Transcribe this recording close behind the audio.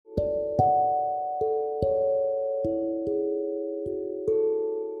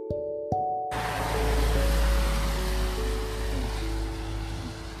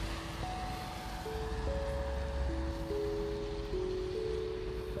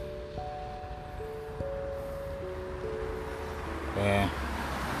Yeah,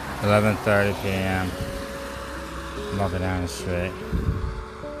 11:30 p.m. I'm walking down the street.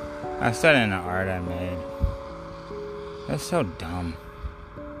 I studied an art I made. It's so dumb.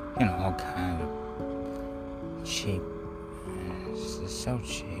 You know, all kinds of cheap. It's just so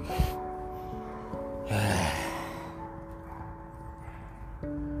cheap.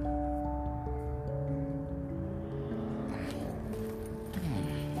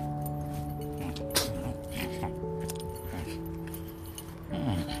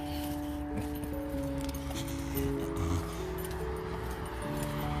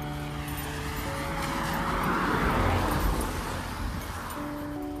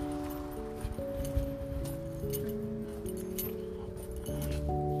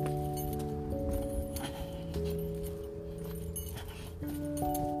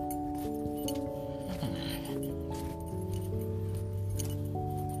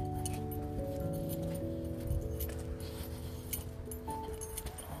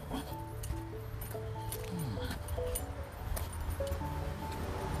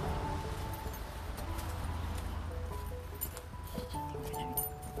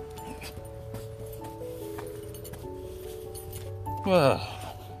 Whoa.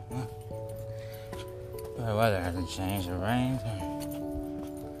 The weather hasn't changed. The rain.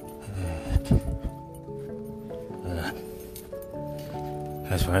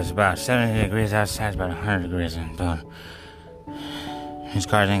 That's why it's about 70 degrees outside. It's about 100 degrees indoors. These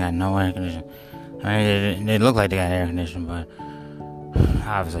cars ain't got no air conditioning. I mean, they look like they got air conditioning, but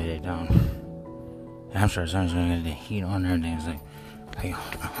obviously they don't. And I'm sure someone's gonna get the heat on there and it's like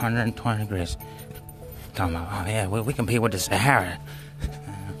 120 degrees. Talking about, oh yeah, we compete with the Sahara.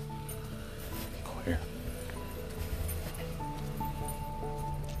 Queer.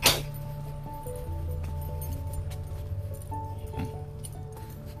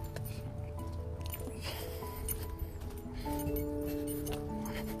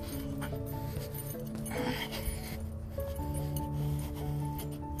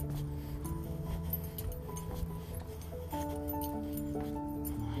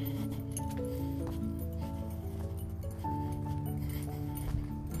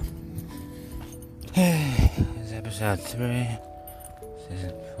 It's episode 3,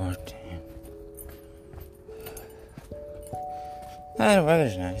 season 14. The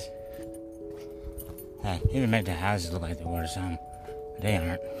weather's nice. Even make the houses look like they were something. But they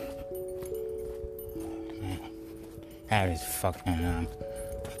aren't. Have this fucking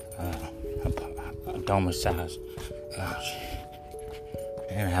a domus house.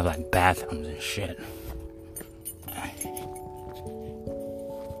 They even have like bathrooms and shit.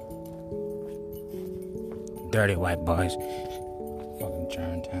 Dirty white boys. Fucking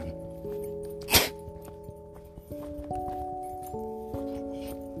Germantown.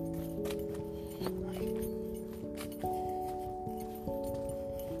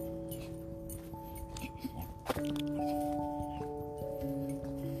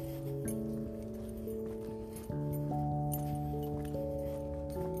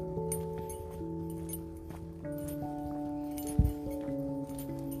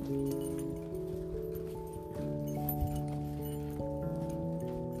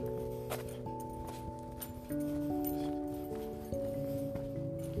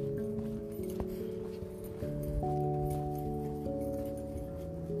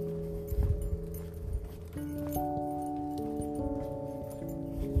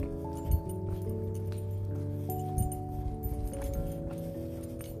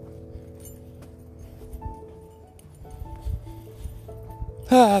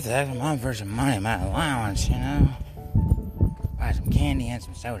 Oh, the heck, mom for some money, my allowance, you know. Buy some candy and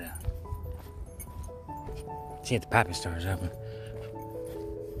some soda. See if the poppy store's open.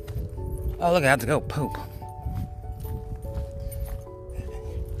 Oh, look, I have to go poop.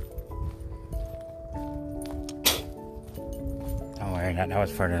 Don't worry, that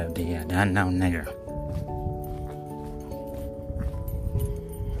was for the unknown nigger.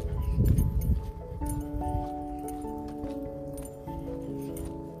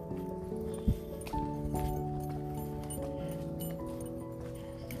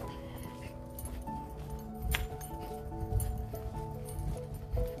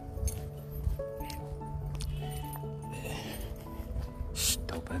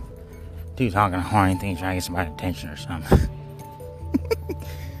 Stupid. Dude talking horny things trying to get somebody's attention or something.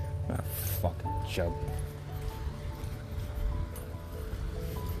 What a fucking joke.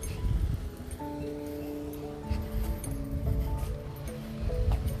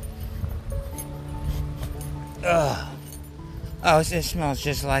 Ugh. Oh, it smells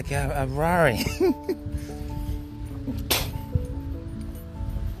just like a Rari.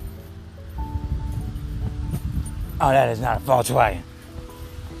 Oh, that is not a Volkswagen.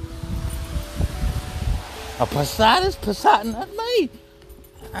 A Passat is Passat, not me.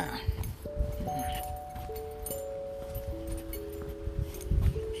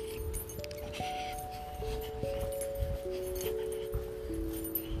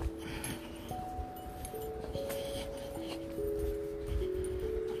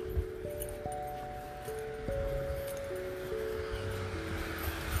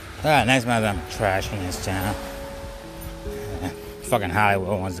 Alright, next month I'm trashing this town. Fucking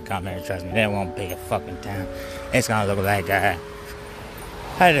Hollywood wants to come here, trust me. They won't be a fucking town. It's gonna look like the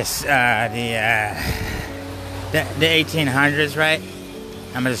 1800s, right?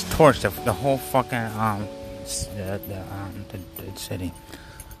 I'm gonna just torch the whole fucking the city.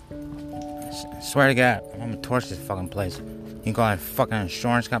 I swear to God, I'm gonna torch this fucking place. You can call it fucking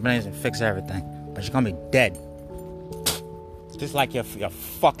insurance companies and fix everything, but you're gonna be dead. Just like your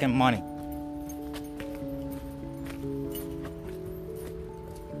fucking money.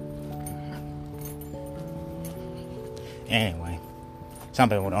 Anyway, some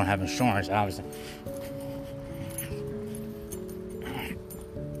people don't have insurance, obviously.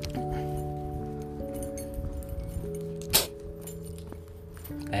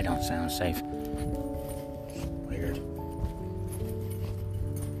 That don't sound safe. It's weird.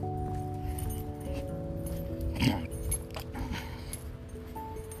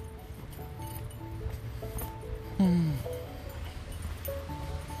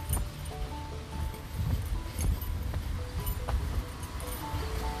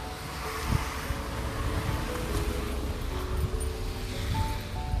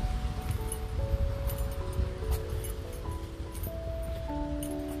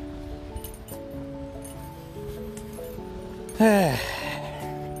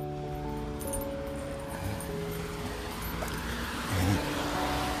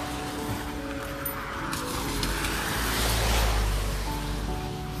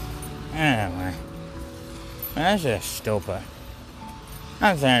 Anyway, that's just stupid.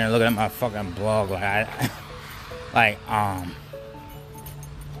 I'm sitting there looking at my fucking blog like like I'm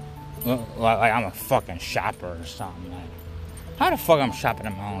a fucking shopper or something. Like, how the fuck I'm shopping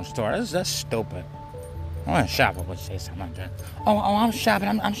in my own store? That's stupid. I want a shopper would say something like that. Oh, I'm shopping.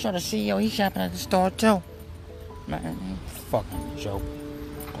 I'm sure the CEO, he's shopping at the store too. Man, fucking joke.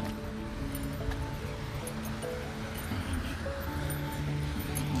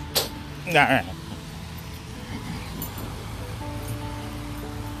 Alright.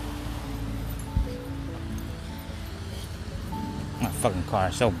 My fucking car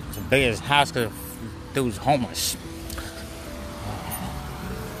is so big as house because dude's homeless.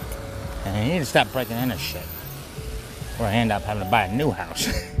 And you need to stop breaking into shit, or I end up having to buy a new house.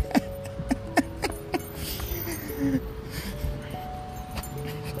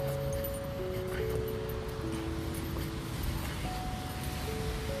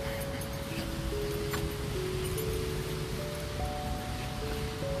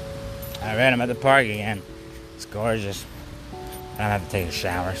 Alright, I'm at the park again. It's gorgeous. I don't have to take a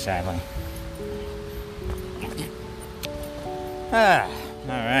shower, sadly.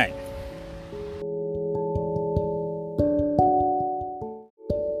 Alright.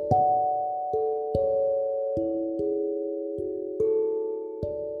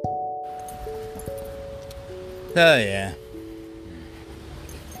 Oh yeah.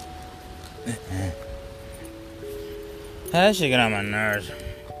 That shit get on my nerves.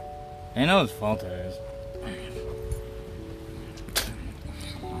 I know whose fault it is.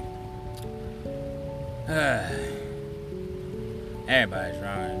 Everybody's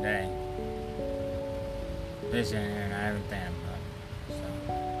wrong today. This and here and everything, but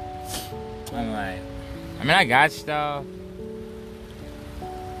so I'm like, I mean, I got stuff,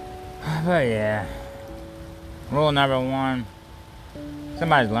 but yeah. Rule number 1: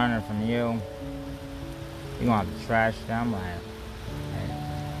 somebody's learning from you. You gonna have to trash them, like, hey,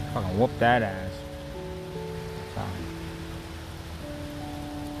 fucking whoop that ass. So,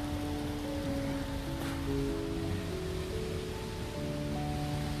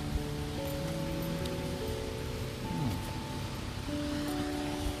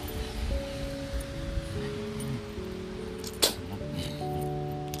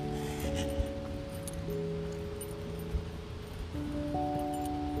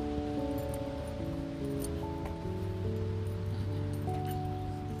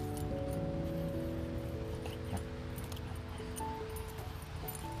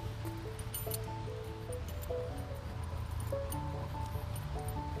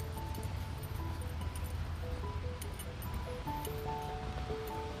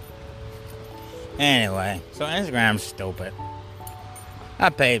 anyway, so Instagram's stupid. I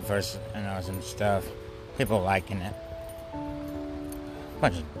paid for some stuff. People liking it.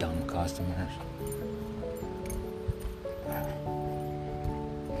 Bunch of dumb customers.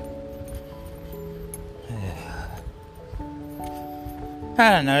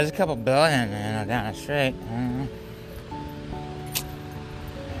 I don't know, there's a couple billion, down the street.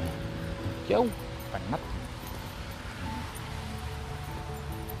 Yo, for nothing.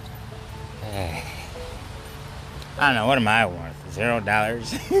 I don't know, what am I worth?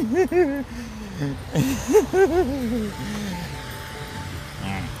 $0?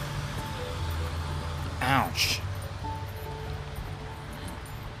 Ouch.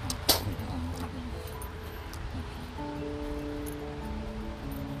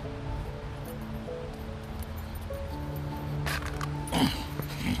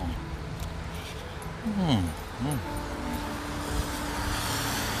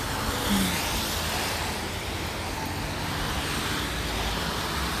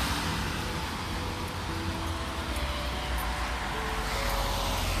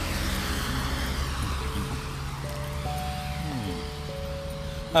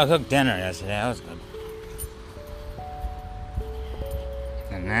 I cooked dinner yesterday. That was good.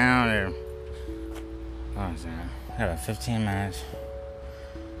 And now they're... What was that? I got about 15 minutes.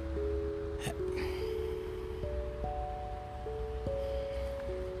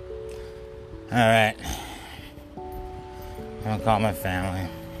 Alright. I'm gonna call my family.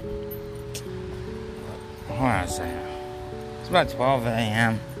 Hold on a second. It's about 12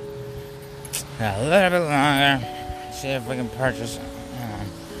 a.m. Got a little bit longer. See if we can purchase...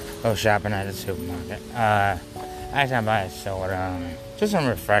 Go shopping at the supermarket. Actually, I'm buying a soda. Just some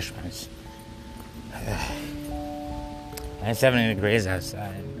refreshments. It's 70 degrees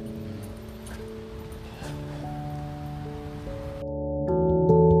outside.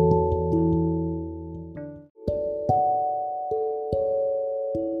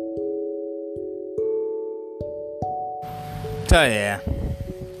 So yeah,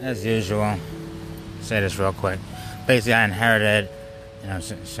 as usual, say this real quick. Basically, I inherited,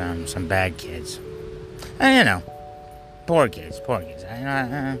 some bad kids, and poor kids.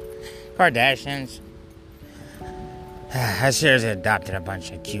 Kardashians. I seriously adopted a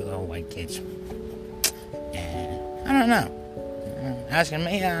bunch of cute little white kids, and I don't know. Asking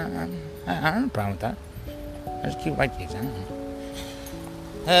me, I don't have a problem with that. There's cute white kids. I don't know.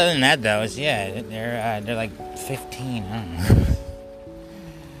 Other than that, though, they're like 15. I don't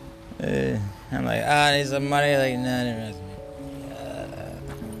know. I'm like, I need some money. Like, no, they're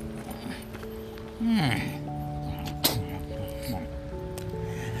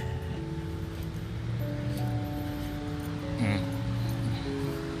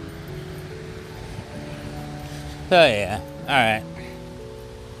So yeah, alright.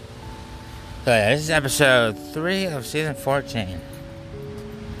 So yeah, this is episode 3 of season 14.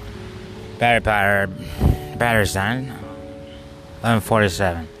 Battery sign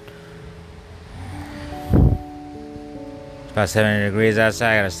 11:47. It's about 70 degrees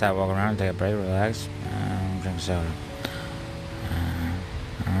outside. I gotta stop walking around, take a break, relax, drink soda.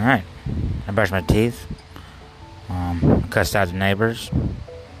 Alright. I brushed my teeth. Cussed out the neighbors.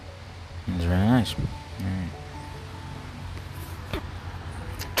 It was really nice.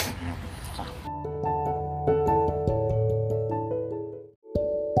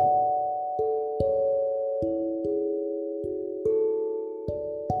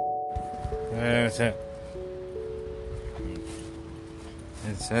 That's it.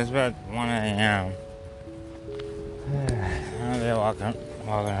 It's about 1 a.m. They're walking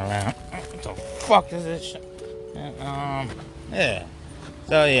around. What the fuck is this shit? Yeah.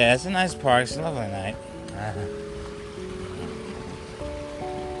 So yeah, it's a nice park. It's a lovely night.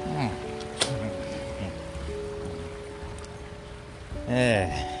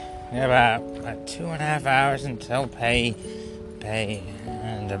 Yeah, about 2.5 hours until pay,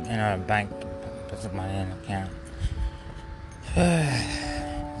 and the bank puts the money in the account.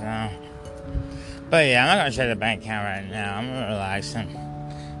 But yeah, I'm not gonna check the bank account right now. I'm relaxing.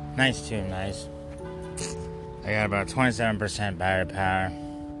 Night's too nice. I got about 27% battery power.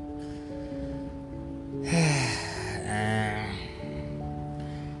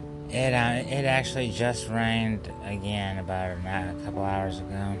 It actually just rained again about a couple hours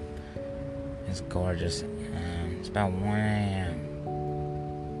ago. It's gorgeous. It's about 1 a.m.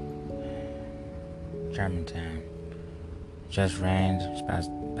 Germantown. Just rained. It's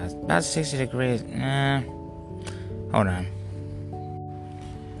about 60 degrees. Hold on.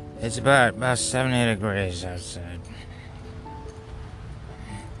 It's about 70 degrees outside.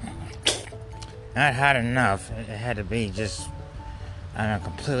 Not hot enough. It had to be just, I don't know,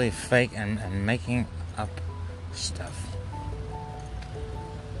 completely fake and making up stuff.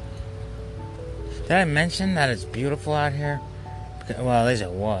 Did I mention that it's beautiful out here? Well, at least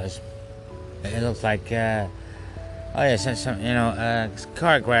it was. It looks like, oh yeah, some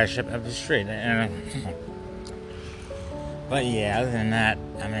car crash up the street. But yeah, other than that,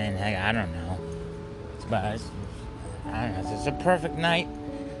 I mean, heck, I don't know. I don't know. It's a perfect night.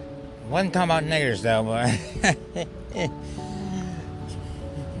 Wasn't talking about niggers though, but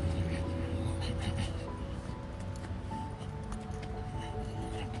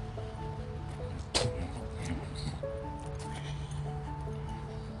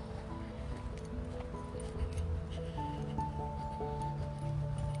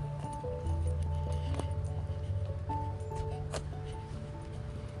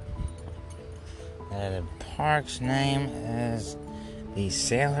the park's name is the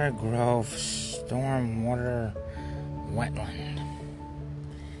Sailor Grove Stormwater Wetland.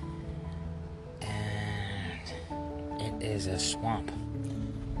 And it is a swamp.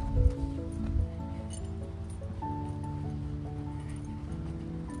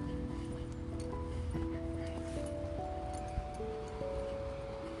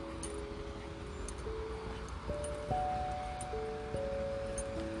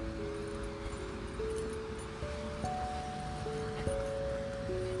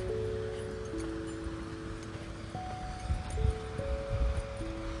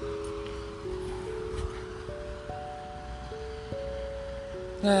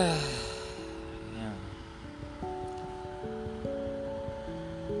 Yeah.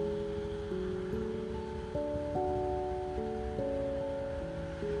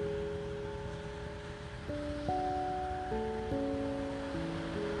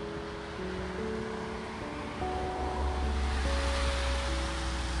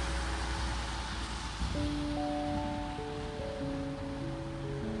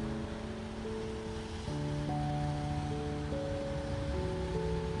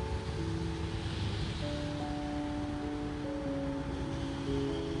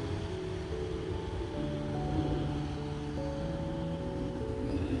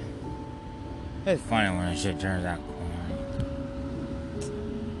 It's funny when this shit turns out corny.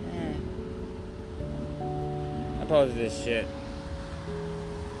 I posted this shit.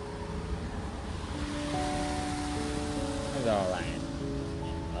 It's alright.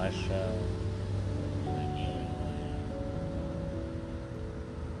 Russia.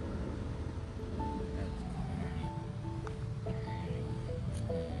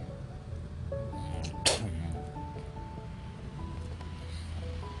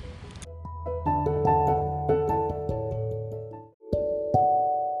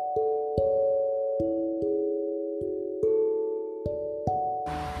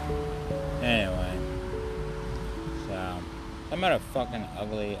 Anyway, so I met a fucking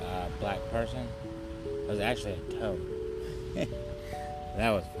ugly black person. It was actually a toad. That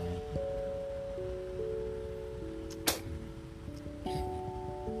was funny.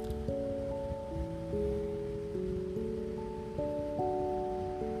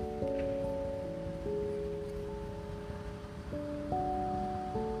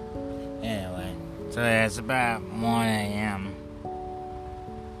 Anyway, so yeah, it's about 1 a.m.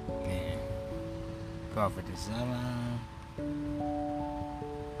 Coffee to 7.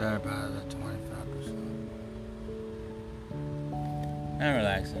 Better about the 25%. I'm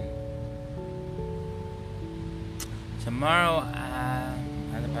relaxing. Tomorrow, I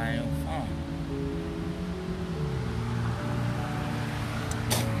have to buy a new phone.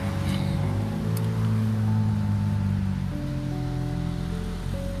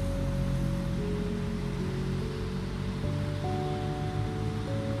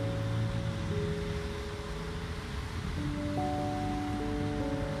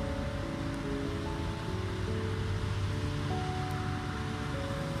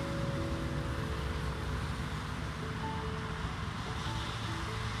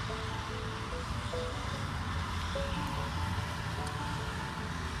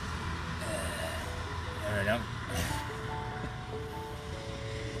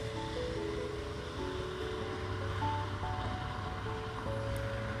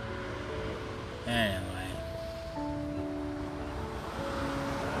 Anyway.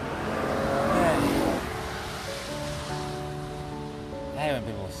 I hate when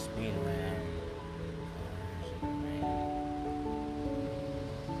people speed around.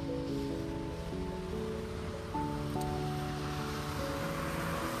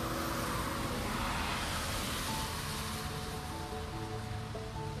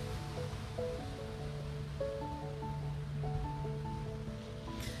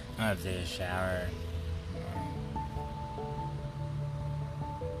 I have to take a shower.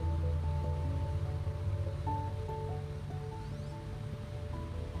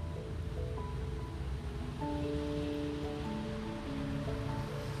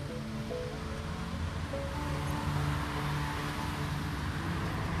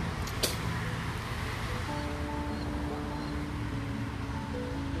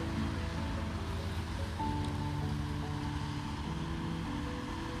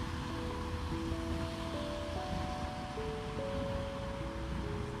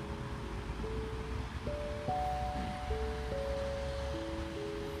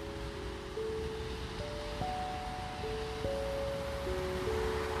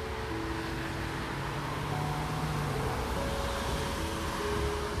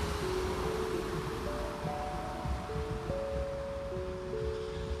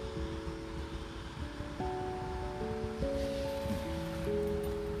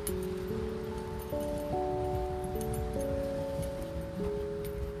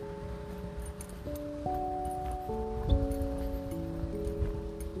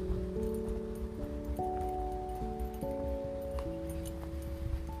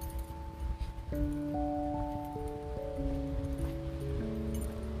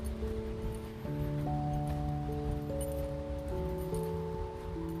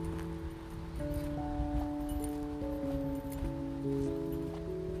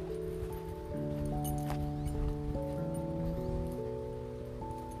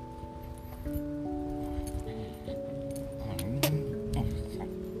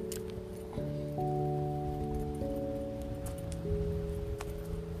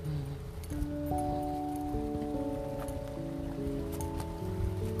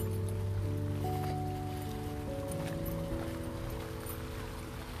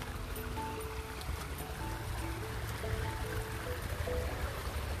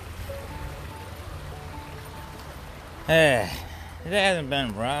 Today hasn't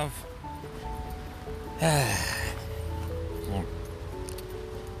been rough.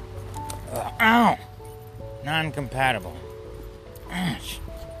 Ow! Non-compatible.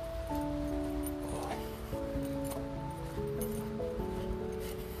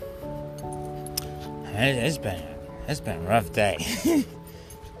 It's been a rough day. I mean,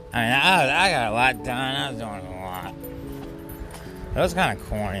 I got a lot done. I was doing a lot. It was kind of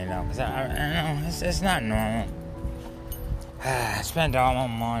corny though, because I know it's not normal. I spent all my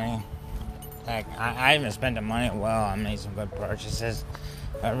money. Like I even spent the money well. I made some good purchases.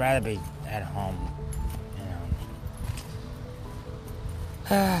 I'd rather be at home,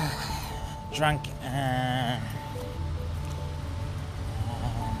 drunk,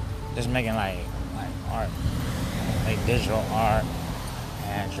 just making like art, like digital art,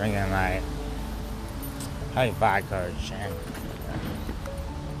 and drinking like vodka or shit.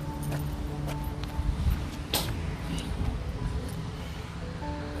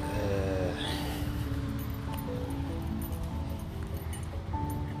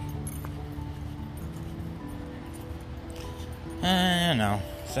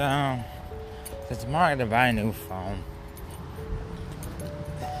 So tomorrow I got to buy a new phone.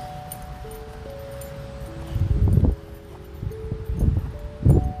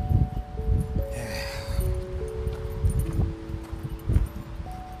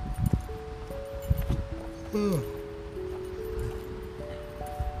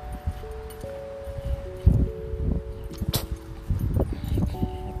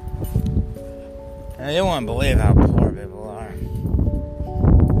 And you wouldn't believe how poor people are.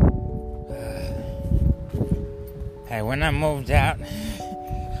 Hey, when I moved out,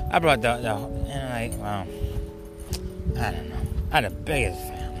 I brought I don't know. I had the biggest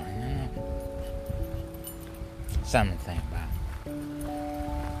family, Something to think